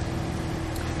Jesus.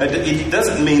 It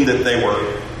doesn't mean that they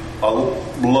were a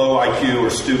low IQ or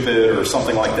stupid or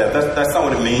something like that. That's not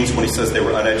what it means when he says they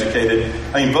were uneducated.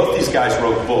 I mean, both these guys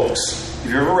wrote books. If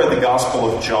you've ever read the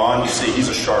Gospel of John, you see he's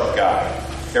a sharp guy.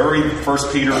 Every 1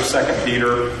 Peter, 2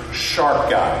 Peter, sharp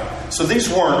guy. So these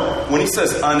weren't, when he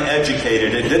says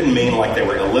uneducated, it didn't mean like they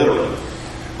were illiterate.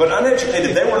 But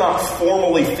uneducated, they were not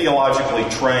formally theologically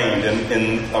trained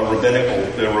in a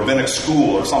rabbinic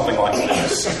school or something like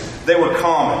this. They were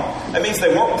common. That means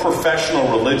they weren't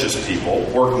professional religious people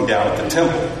working down at the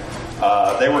temple.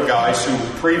 They were guys who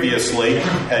previously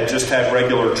had just had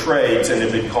regular trades and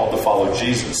had been called to follow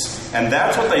Jesus. And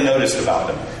that's what they noticed about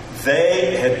them.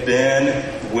 They had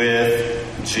been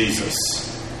with Jesus.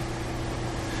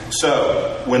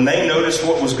 So, when they noticed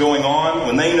what was going on,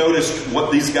 when they noticed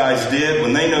what these guys did,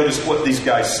 when they noticed what these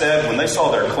guys said, when they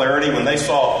saw their clarity, when they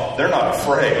saw they're not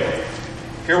afraid,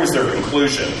 here was their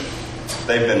conclusion.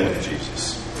 They've been with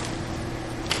Jesus.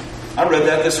 I read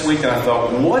that this week and I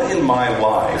thought, what in my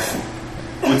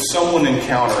life would someone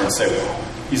encounter and say, well,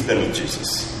 he's been with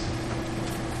Jesus?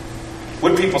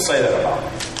 Would people say that about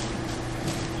me?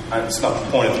 It's not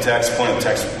the point of the text. Point of the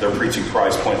text, they're preaching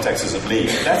Christ. Point of the text isn't me.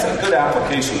 That's a good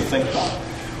application to think about.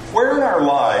 Where in our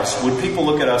lives would people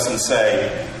look at us and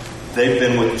say, they've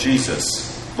been with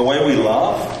Jesus? The way we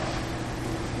love?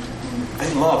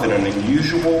 They love in an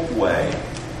unusual way.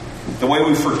 The way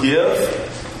we forgive?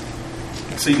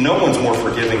 See, no one's more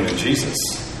forgiving than Jesus.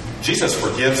 Jesus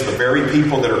forgives the very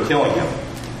people that are killing him.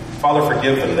 Father,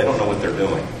 forgive them. They don't know what they're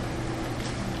doing.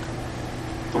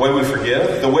 The way we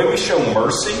forgive, the way we show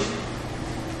mercy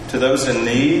to those in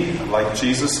need, like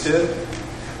Jesus did,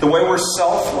 the way we're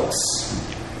selfless.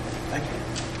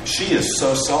 She is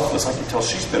so selfless, I can tell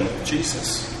she's been with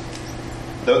Jesus.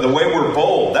 The way we're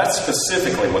bold, that's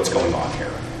specifically what's going on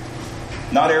here.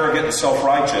 Not arrogant and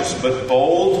self-righteous, but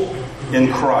bold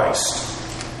in Christ.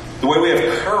 The way we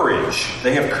have courage,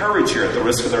 they have courage here at the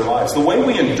risk of their lives. The way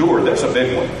we endure, there's a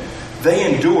big one.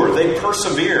 They endure, they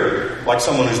persevere like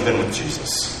someone who's been with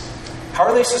Jesus. How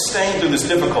are they sustained through this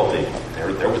difficulty?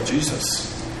 They're with Jesus.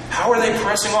 How are they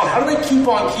pressing on? How do they keep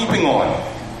on keeping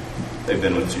on? They've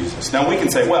been with Jesus. Now we can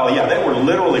say, well, yeah, they were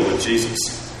literally with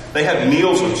Jesus. They had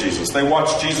meals with Jesus. They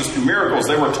watched Jesus do miracles.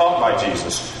 They were taught by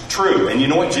Jesus. True. And you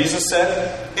know what Jesus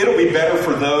said? It'll be better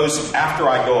for those after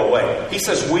I go away. He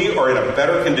says we are in a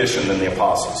better condition than the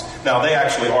apostles. Now, they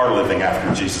actually are living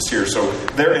after Jesus here, so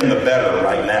they're in the better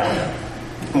right now.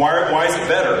 Why is it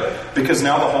better? Because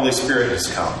now the Holy Spirit has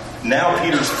come. Now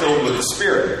Peter's filled with the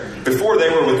Spirit. Before, they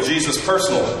were with Jesus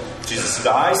personally. Jesus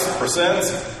dies for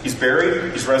sins. He's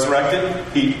buried. He's resurrected.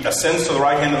 He ascends to the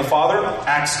right hand of the Father.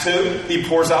 Acts 2, He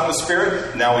pours out the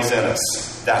Spirit. Now He's in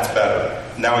us. That's better.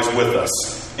 Now He's with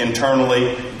us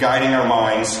internally, guiding our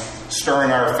minds,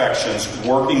 stirring our affections,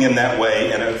 working in that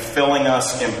way, and filling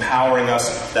us, empowering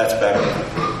us. That's better.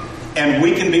 And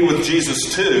we can be with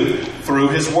Jesus too through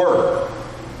His Word.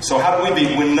 So how do we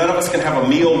be when none of us can have a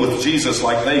meal with Jesus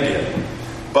like they did?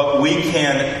 But we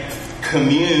can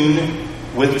commune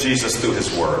with Jesus through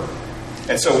His Word.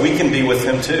 And so we can be with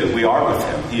Him too. We are with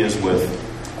Him. He is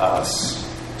with us.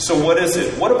 So what is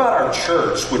it? What about our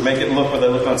church would make it look where they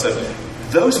look on and say,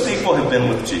 those people have been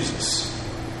with Jesus.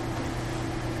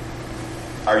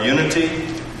 Our unity,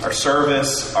 our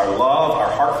service, our love, our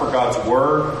heart for God's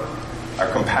Word, our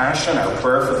compassion, our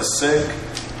prayer for the sick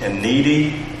and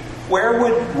needy.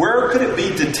 Where could it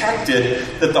be detected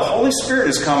that the Holy Spirit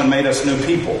has come and made us new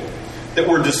people? That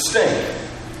we're distinct?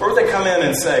 Or would they come in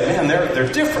and say, man,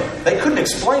 they're different. They couldn't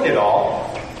explain it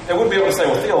all. They wouldn't be able to say,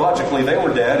 well, theologically, they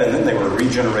were dead, and then they were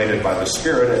regenerated by the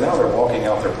Spirit, and now they're walking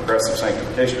out their progressive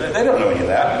sanctification. They don't know any of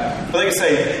that. But they can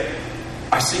say,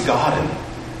 I see God in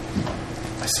them.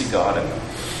 I see God in them.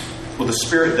 Well, the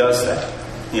Spirit does that.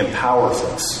 He empowers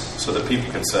us so that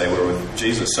people can say we're with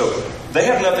Jesus. So they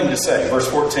have nothing to say. Verse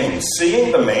 14,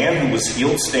 seeing the man who was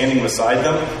healed standing beside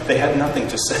them, they had nothing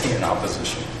to say in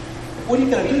opposition. What are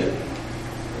you going to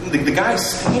do? The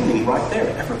guy's standing right there.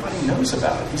 Everybody knows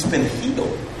about it. He's been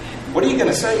healed. What are you going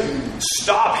to say?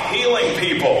 Stop healing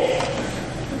people.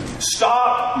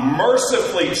 Stop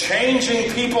mercifully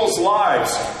changing people's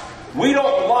lives. We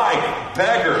don't like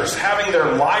beggars having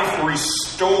their life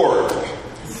restored.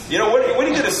 You know, what are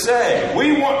you going to say?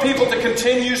 We want people to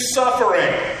continue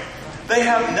suffering. They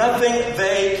have nothing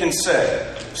they can say.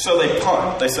 So they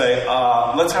punt. They say,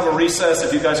 let's have a recess.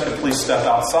 If you guys could please step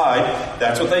outside.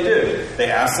 That's what they do. They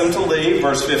ask them to leave.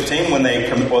 Verse 15, they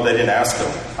didn't ask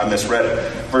them. I misread it.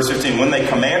 Verse 15, when they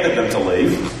commanded them to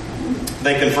leave,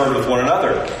 they conferred with one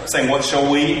another, saying, what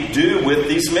shall we do with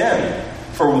these men?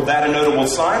 For that a notable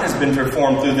sign has been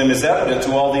performed through them is evident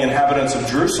to all the inhabitants of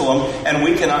Jerusalem, and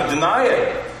we cannot deny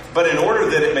it. But in order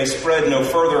that it may spread no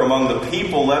further among the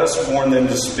people, let us warn them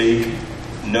to speak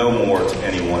no more to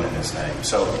anyone in His name.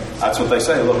 So that's what they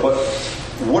say. Look,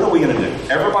 what are we going to do?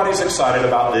 Everybody's excited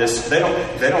about this. They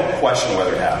don't question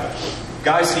whether it happened.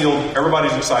 Guy's healed.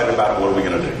 Everybody's excited about it. What are we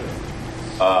going to do?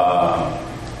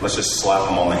 Let's just slap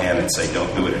them on the hand and say,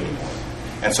 don't do it anymore.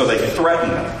 And so they threaten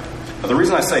them. Now, the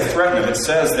reason I say threaten them, it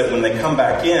says that when they come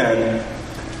back in,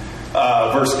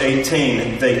 verse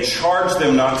 18, they charge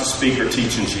them not to speak or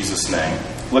teach in Jesus' name.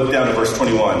 Look down to verse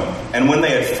 21. And when they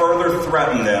had further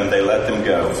threatened them, they let them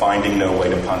go, finding no way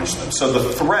to punish them. So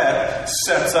the threat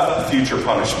sets up future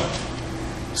punishment.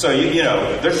 So, you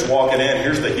know, they're just walking in.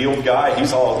 Here's the healed guy.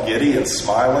 He's all giddy and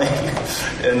smiling.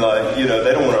 And,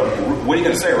 they don't want to... What are you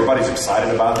going to say? Everybody's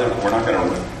excited about it. We're not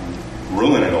going to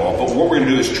ruin it all. But what we're going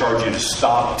to do is charge you to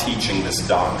stop teaching this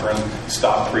doctrine.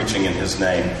 Stop preaching in His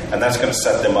name. And that's going to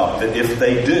set them up. That if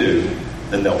they do,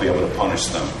 then they'll be able to punish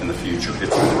them in the future.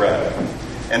 It's a threat.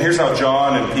 And here's how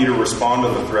John and Peter respond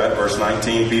to the threat. Verse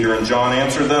 19, Peter and John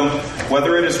answer them,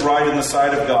 whether it is right in the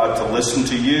sight of God to listen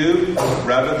to you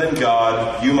rather than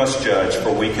God, you must judge,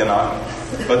 for we cannot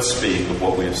but speak of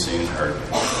what we have seen and heard.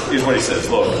 Here's what he says.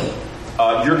 Look,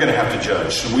 you're going to have to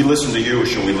judge. Should we listen to you or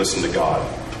should we listen to God?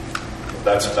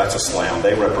 That's a slam.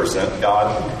 They represent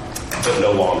God, but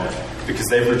no longer. Because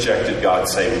they've rejected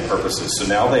God's saving purposes. So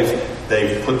now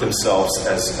they've put themselves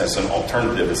as an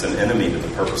alternative, as an enemy to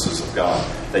the purposes of God.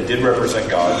 They did represent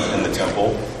God in the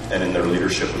temple and in their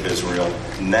leadership of Israel.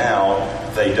 Now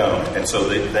they don't. And so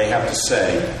they have to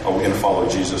say, are we going to follow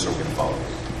Jesus or are we going to follow you?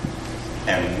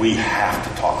 And we have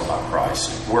to talk about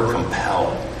Christ. We're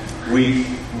compelled. We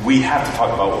have to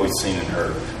talk about what we've seen and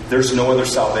heard. There's no other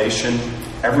salvation.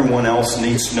 Everyone else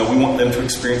needs to know. We want them to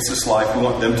experience this life. We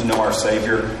want them to know our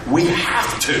Savior. We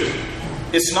have to.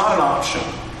 It's not an option.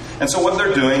 And so what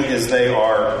they're doing is they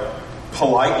are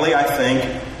politely, I think,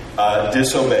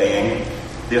 disobeying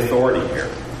the authority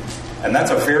here. And that's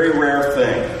a very rare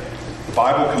thing. The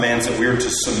Bible commands that we are to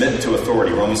submit to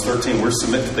authority. Romans 13, we're to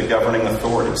submit to the governing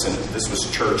authorities. And this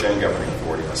was church and governing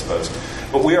authority, I suppose.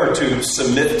 But we are to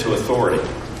submit to authority,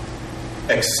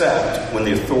 except when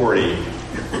the authority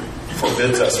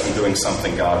forbids us from doing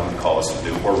something God would call us to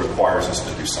do or requires us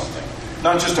to do something.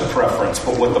 Not just a preference,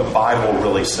 but what the Bible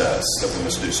really says that we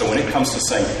must do. So when it comes to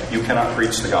saying you cannot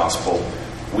preach the gospel,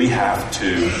 we have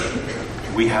to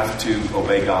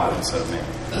obey God instead of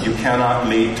man. You cannot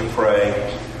meet to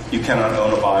pray. You cannot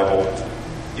own a Bible.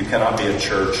 You cannot be a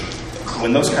church.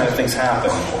 When those kind of things happen,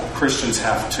 Christians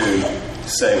have to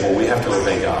say, well, we have to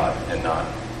obey God and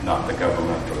not the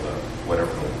government or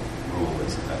whatever the rule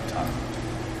is at that time.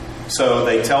 So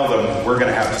they tell them, we're going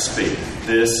to have to speak.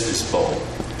 This is bold.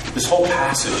 This whole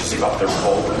passage is about their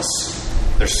boldness.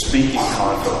 They're speaking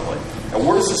confidently. And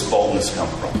where does this boldness come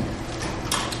from?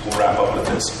 We'll wrap up with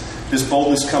this. This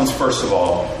boldness comes, first of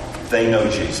all, they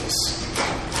know Jesus.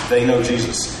 They know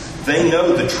Jesus. They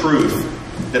know the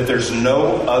truth that there's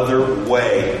no other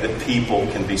way that people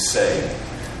can be saved.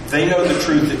 They know the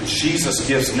truth that Jesus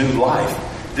gives new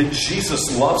life, that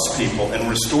Jesus loves people and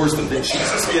restores them, that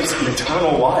Jesus gives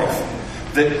eternal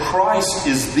life, that Christ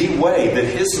is the way, that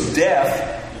His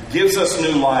death gives us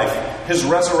new life, His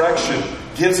resurrection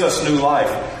gives us new life,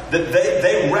 that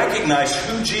they recognize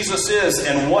who Jesus is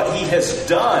and what He has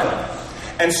done.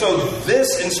 And so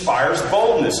this inspires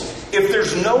boldness. If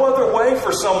there's no other way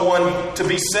for someone to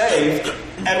be saved,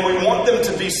 and we want them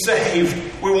to be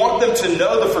saved, we want them to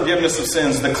know the forgiveness of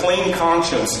sins, the clean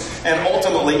conscience, and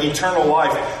ultimately eternal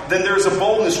life, then there's a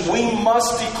boldness. We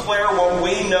must declare what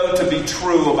we know to be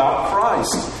true about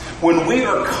Christ. When we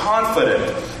are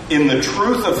confident in the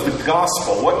truth of the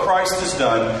gospel, what Christ has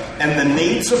done, and the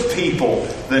needs of people,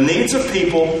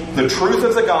 the truth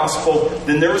of the gospel,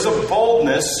 then there is a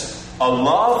boldness, a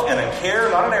love and a care,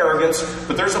 not an arrogance,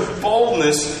 but there's a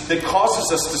boldness that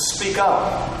causes us to speak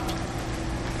up.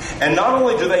 And not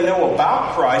only do they know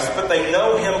about Christ, but they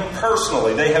know Him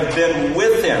personally. They have been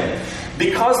with Him.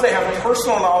 Because they have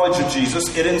personal knowledge of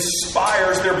Jesus, it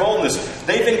inspires their boldness.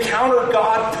 They've encountered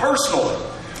God personally.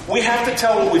 We have to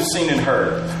tell what we've seen and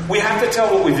heard. We have to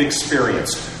tell what we've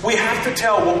experienced. We have to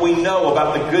tell what we know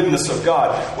about the goodness of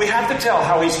God. We have to tell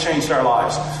how He's changed our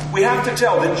lives. We have to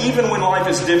tell that even when life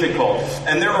is difficult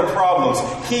and there are problems,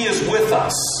 He is with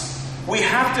us. We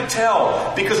have to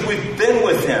tell because we've been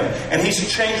with Him and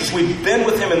He's changed us. We've been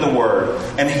with Him in the Word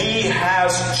and He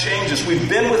has changed us. We've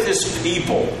been with His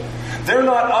people. They're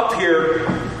not up here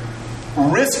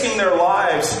risking their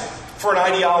lives for an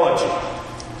ideology.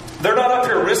 They're not up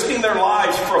here risking their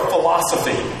lives for a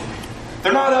philosophy.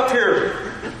 They're not up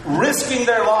here risking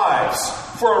their lives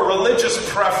for a religious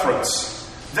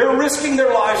preference. They're risking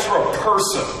their lives for a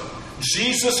person.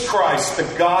 Jesus Christ, the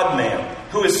God-man,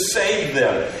 who has saved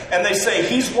them. And they say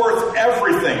He's worth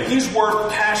everything. He's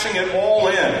worth cashing it all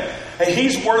in. And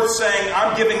He's worth saying,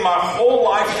 I'm giving my whole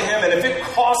life to Him. And if it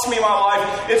costs me my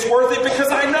life, it's worth it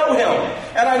because I know Him.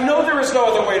 And I know there is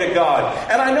no other way to God.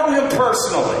 And I know Him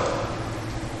personally.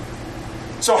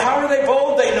 So how are they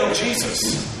bold? They know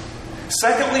Jesus.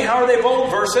 Secondly, how are they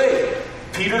bold? Verse 8.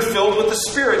 Peter, filled with the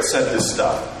Spirit, said this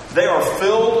stuff. They are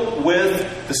filled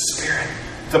with the Spirit.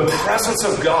 The presence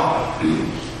of God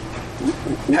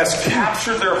has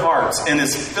captured their hearts and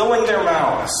is filling their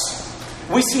mouths.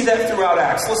 We see that throughout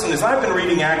Acts. Listen, as I've been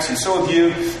reading Acts, and so have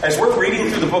you, as we're reading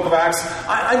through the book of Acts,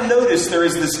 I notice there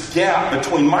is this gap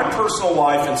between my personal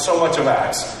life and so much of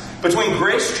Acts. Between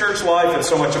Grace Church life and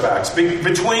so much of Acts.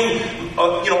 Between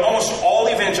almost all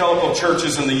evangelical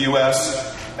churches in the U.S.,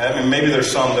 I mean, maybe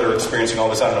there's some that are experiencing all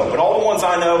this, I don't know. But all the ones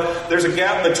I know, there's a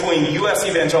gap between U.S.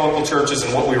 evangelical churches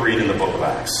and what we read in the book of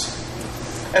Acts.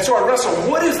 And so I wrestle,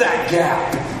 what is that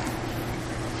gap?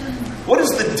 What is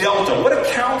the delta? What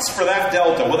accounts for that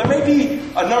delta? Well, there may be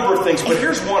a number of things, but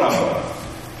here's one of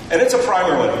them. And it's a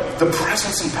primary one. The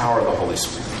presence and power of the Holy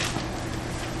Spirit.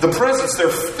 The presence, they're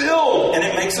filled, and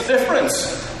it makes a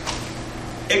difference.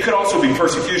 It could also be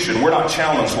persecution. We're not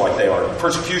challenged like they are.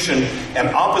 Persecution and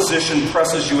opposition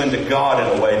presses you into God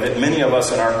in a way that many of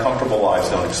us in our comfortable lives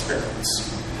don't experience.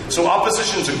 So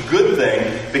opposition is a good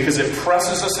thing because it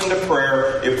presses us into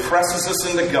prayer, it presses us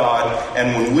into God,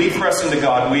 and when we press into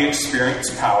God, we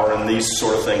experience power, and these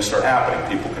sort of things start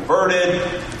happening. People converted,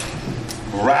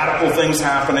 radical things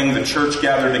happening, the church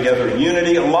gathered together in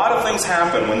unity. A lot of things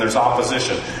happen when there's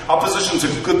opposition. Opposition is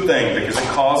a good thing because it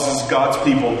causes God's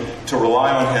people to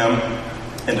rely on Him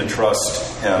and to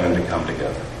trust Him and to come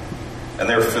together. And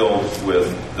they're filled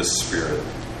with the Spirit.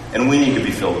 And we need to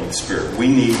be filled with the Spirit. We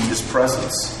need His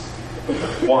presence.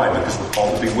 Why? Because we're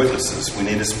called to be witnesses. We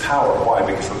need His power. Why?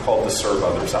 Because we're called to serve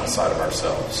others outside of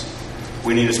ourselves.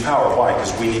 We need His power. Why?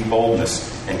 Because we need boldness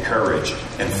and courage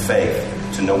and faith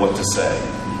to know what to say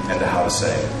and to how to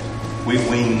say it. We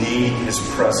need His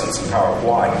presence and power.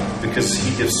 Why? Because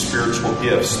He gives spiritual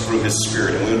gifts through His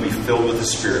Spirit, and we want to be filled with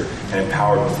His Spirit and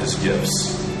empowered with His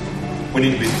gifts. We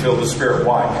need to be filled with the Spirit.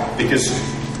 Why? Because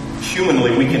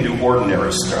humanly we can do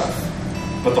ordinary stuff,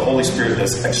 but the Holy Spirit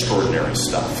does extraordinary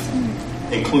stuff,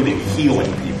 including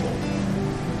healing people,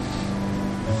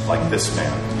 like this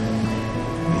man.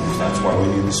 That's why we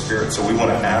need the Spirit. So we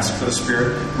want to ask for the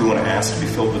Spirit. We want to ask to be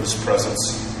filled with His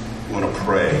presence. We want to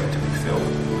pray to be filled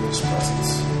with His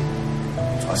presence.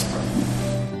 Let's pray.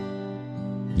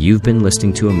 You've been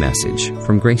listening to a message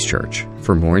from Grace Church.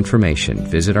 For more information,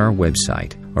 visit our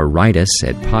website or write us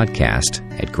at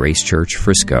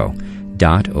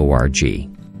podcast@gracechurchfrisco.org.